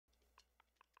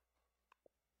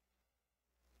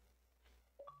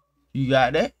You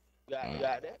got that?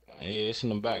 Yeah, it's in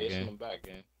the back, gang.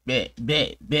 Bet,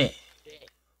 bet, bet.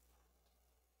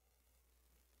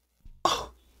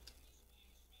 Oh,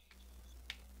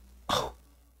 oh.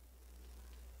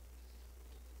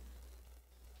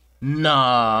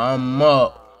 Nah, I'm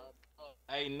up.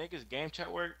 Hey, niggas, game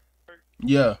chat work?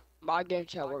 Yeah. My game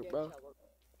chat work, bro.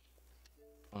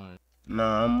 Alright.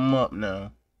 Nah, I'm up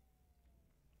now.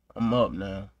 I'm up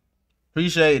now.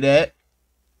 Appreciate that.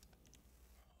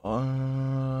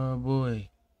 Oh boy.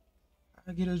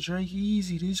 I get a Drake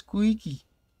easy, this squeaky.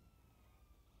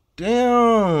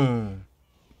 Damn.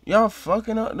 Y'all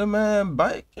fucking up the man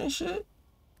bike and shit.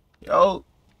 Yo,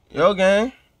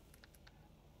 gang.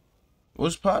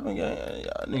 What's poppin', gang?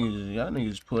 Y'all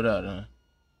niggas put out them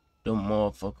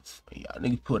motherfuckers. Y'all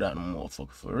niggas put out them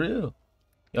motherfuckers for real.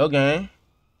 Yo, gang.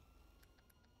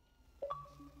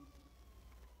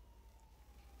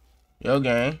 Yo,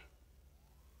 gang.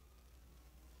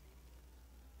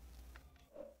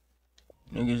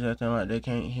 Niggas acting like they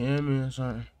can't hear me or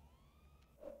something.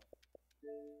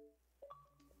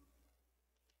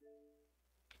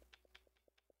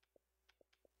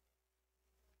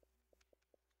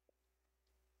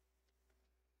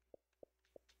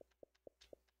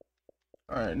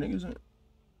 Alright, niggas.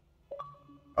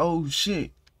 Oh,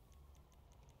 shit.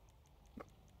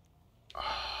 I'm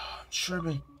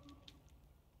tripping.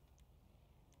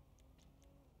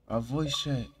 My voice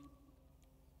chat.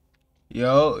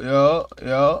 Yo,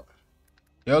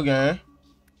 gang.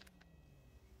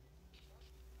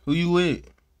 Who you with?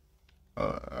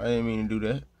 I didn't mean to do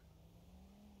that.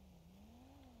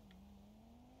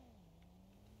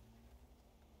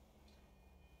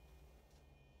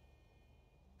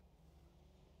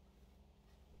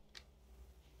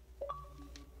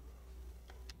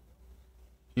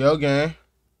 Yo, gang.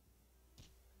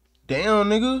 Damn,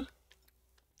 nigga.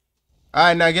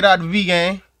 Alright, now get out the V,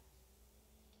 gang.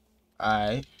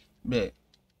 Alright. Bet.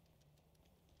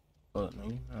 Fuck,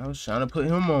 nigga. I was trying to put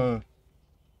him on.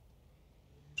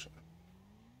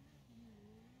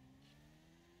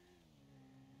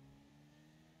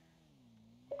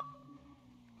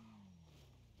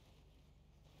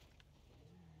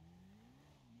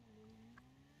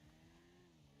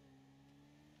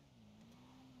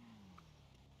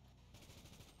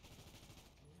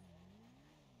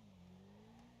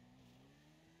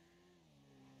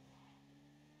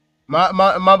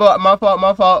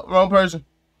 My fault. Wrong person.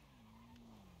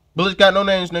 Bullets got no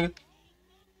names, nigga.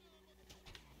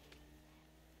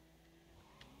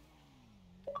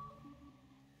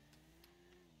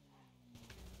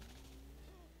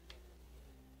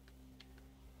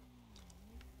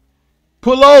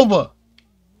 Pull over.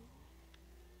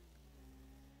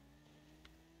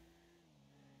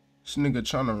 This nigga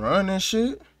trying to run that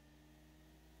shit.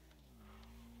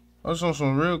 I was on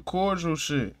some real cordial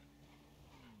shit.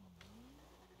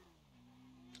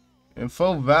 And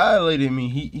folk violated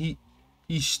me.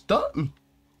 He stuck me.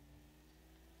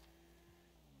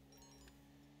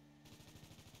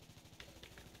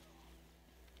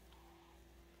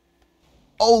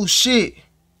 Oh shit.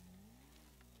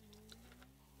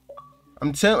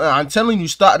 I'm telling you,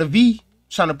 start the V.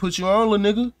 Trying to put you on, little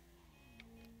nigga.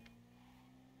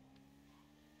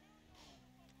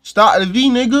 Start the V,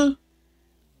 nigga.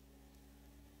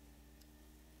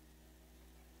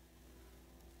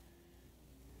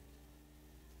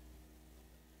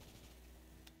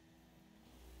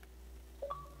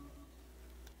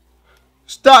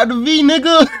 Start the V,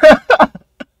 nigga.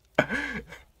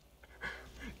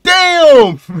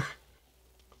 Damn.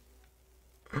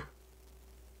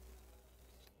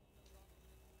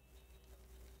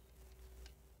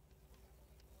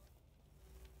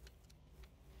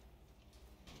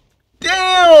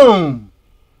 Damn.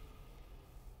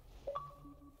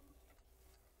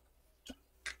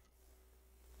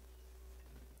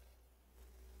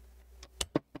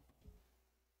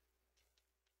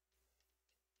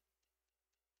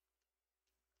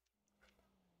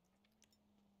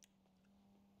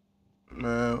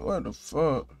 Man, what the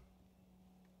fuck?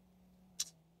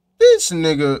 This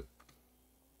nigga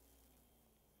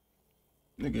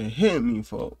hit me,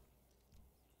 folk.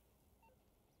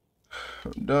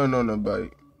 I'm done on the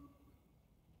bike.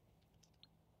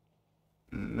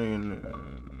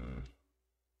 Nigga.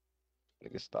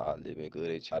 Nigga start living good.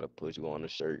 They try to put you on a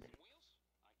shirt.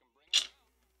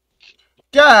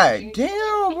 God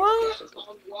damn, bro.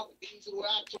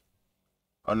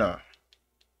 Oh no.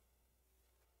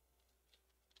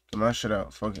 Get my shit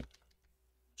out. Fuck it.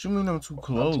 What you mean I'm too I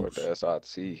toward close? the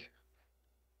SRT.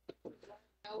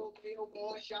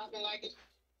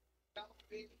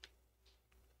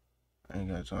 I ain't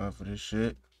got time for this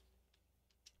shit.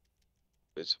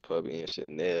 Bitch, puppy and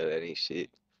Chanel, that ain't shit.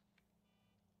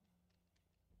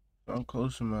 I'm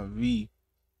close to my V.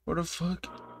 What the fuck?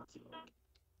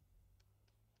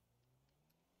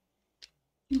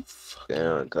 You fucking.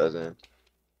 Damn, cousin.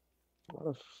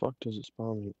 Why the fuck does it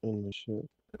spawn me in this shit?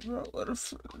 Bro, what the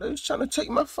fuck? They was trying to take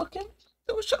my fucking.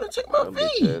 They was trying to take my Them V.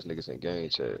 bitch ass niggas in gang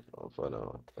chat. I'm for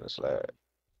the slide.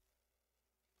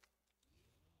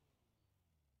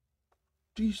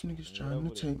 These niggas trying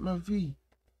to take my V.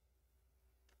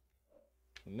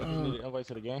 Niggas need an invite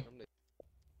to the game.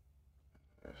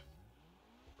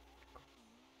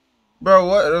 Bro,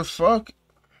 what the fuck?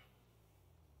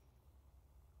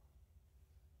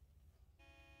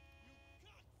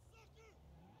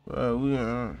 Bro, we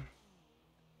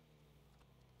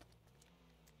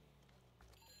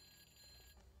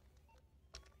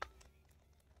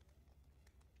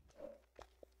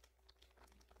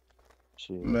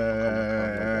Shit,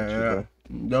 man,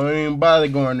 don't even bother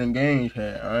going to games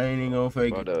chat. I ain't even gonna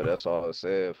fake it. Brother, that's all I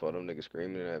said for them niggas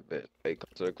screaming in that bit. Hey, come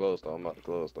to the close though. I'm about to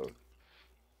close though.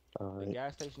 The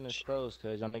gas station is closed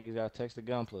because y'all niggas gotta text the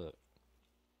gun plug.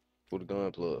 Who the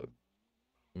gun plug?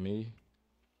 Me.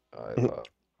 Alright,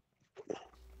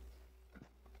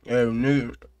 Hey,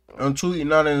 nigga, I'm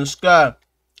tweeting out in the sky.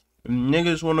 If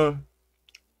niggas wanna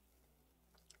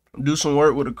do some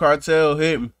work with the cartel,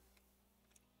 hit me.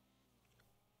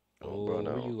 oh, bro, Where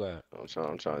no. you at? I'm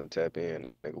trying to tap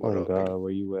in. Nigga, what Oh up, God, nigga?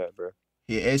 where you at, bro?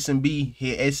 Hit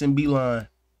SMB line.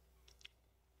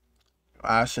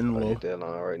 I send I low. hit that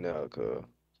line right now, cuz.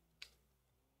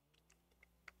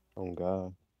 Oh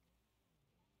God.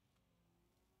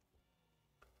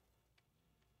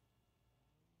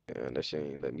 And that shit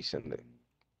ain't let me send it.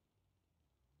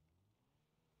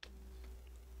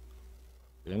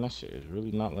 Then that shit is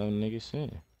really not letting niggas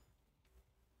in.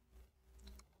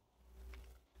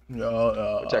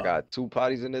 Which I got 2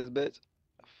 potties in this bitch.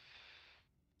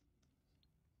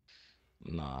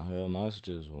 Nah, hell no, it's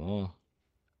just one.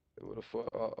 What the fuck?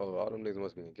 All them niggas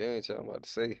must be in gang chat. I'm about to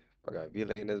say. I got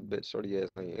Vila in this bitch. Shorty ass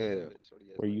ain't in here.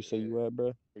 Where you say you at,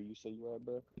 bro?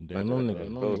 Damn, them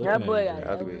niggas Close looking though. at boy each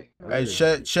got other.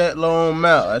 Hey, chat low on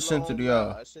mount. I sent it to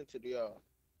y'all.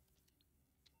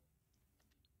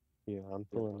 Yeah, I'm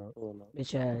pulling up.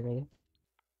 Bitch ass nigga.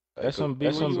 That's some B,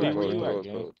 where you at,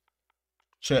 gang?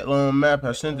 Chat low on map.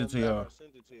 I sent it to y'all.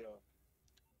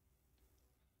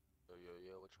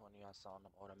 Yo, which one of y'all saw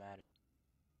them automatic?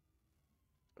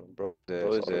 Bro,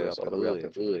 his ass all the way out the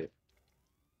hood.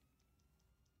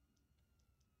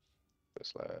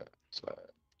 Slide.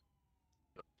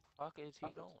 Fuck is he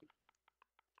doing?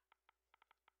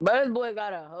 But this boy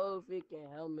got a whole freaking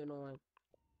helmet on.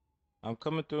 I'm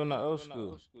coming through in the old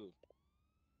school.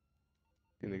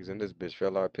 You niggas in this bitch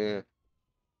fell our pen.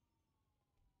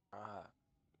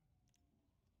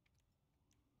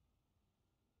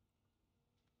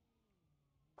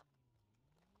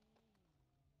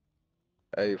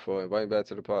 Hey, for invite me back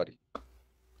to the party.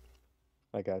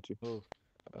 I got you.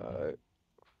 Alright.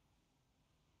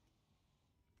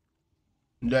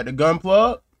 That the gun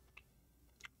plug?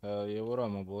 Hell yeah, what up,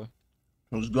 my boy?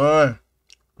 What's going?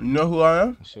 You know who I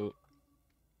am? Shoot.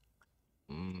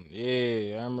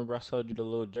 Yeah, I remember I sold you the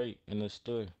little Drake in the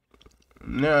store.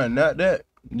 Nah, not that.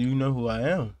 You know who I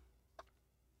am?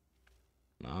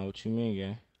 Nah, what you mean,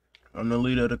 gang? I'm the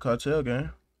leader of the cartel,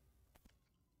 gang.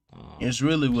 It's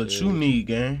really what you need,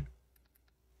 gang.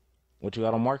 What you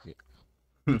got on market?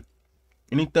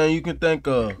 Anything you can think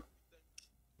of.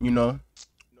 You know,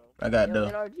 I got Yo,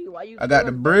 the NRG, why you I got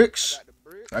the killing bricks.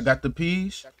 I got the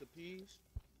peas.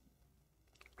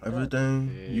 Everything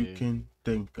you Yeah. can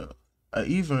think of. I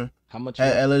even How much you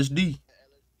had want? LSD.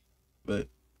 But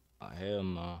Hell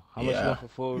no. How much you yeah, want for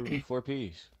four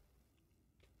P's?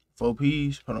 4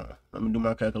 peas. Hold on. Let me do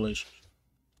my calculations.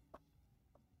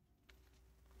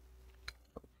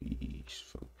 4 peas.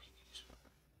 4 peas.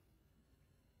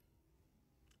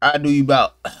 I do you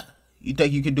about. You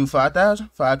think you could do 5,000?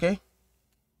 5K?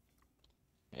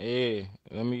 Yeah,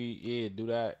 do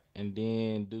that and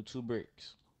then do 2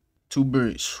 bricks. 2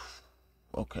 bricks.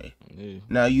 Okay. Yeah.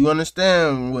 Now you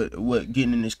understand what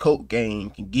getting in this coke game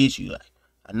can get you. Like,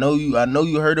 I know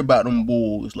you heard about them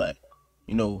bulls. Like,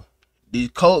 you know, this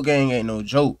coke gang ain't no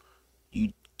joke.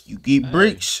 You get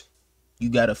bricks, you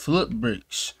gotta flip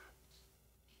bricks.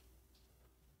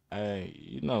 Hey,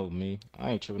 you know me.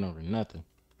 I ain't tripping over nothing.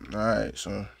 All right,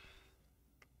 so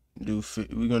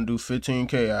we gonna do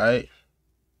 15K. All right.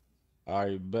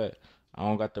 Alright, bet. I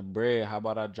don't got the bread. How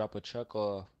about I drop a truck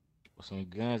off with some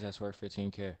guns that's worth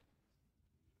 15K?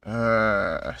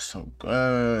 Some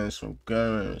guns.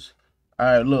 All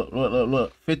right,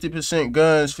 look. 50%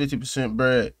 guns, 50%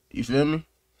 bread. You feel me?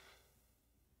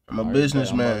 I'm a Alright, bet. I'm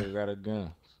businessman. about to grab a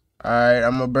gun. Alright,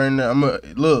 I'm gonna burn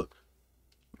the. Look.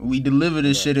 We deliver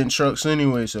this Yeah. shit in trucks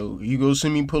anyway, so you go see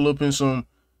me pull up in some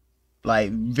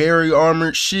like very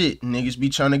armored shit. Niggas be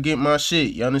trying to get my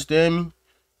shit. You understand me?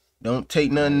 Don't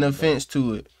take nothing Alright, bet. offense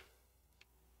to it.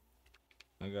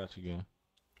 I got you, gang.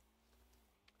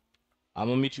 I'm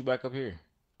gonna meet you back up here.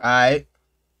 Alright.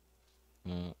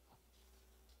 Mm.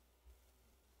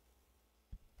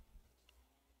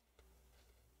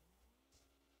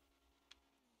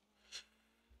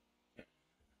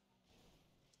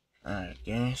 Alright,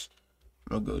 guys.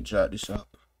 I'm gonna go jot this out.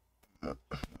 My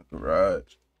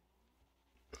garage.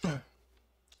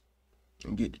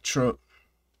 And get the truck.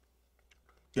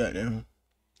 Goddamn.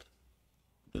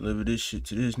 Deliver this shit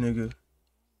to this nigga.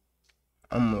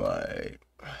 I'm like,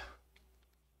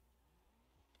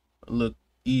 look,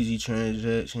 easy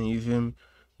transaction, you feel me?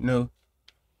 You know,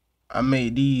 I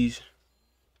made these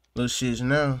little shits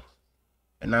now.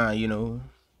 And I, you know,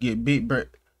 get big bread.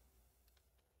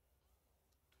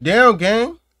 Down,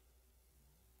 gang.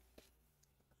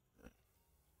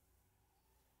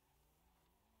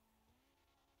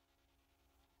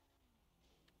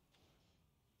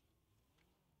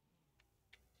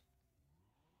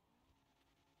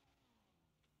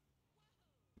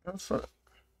 Oh, fuck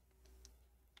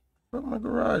my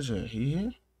garage at? He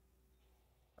here?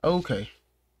 Okay.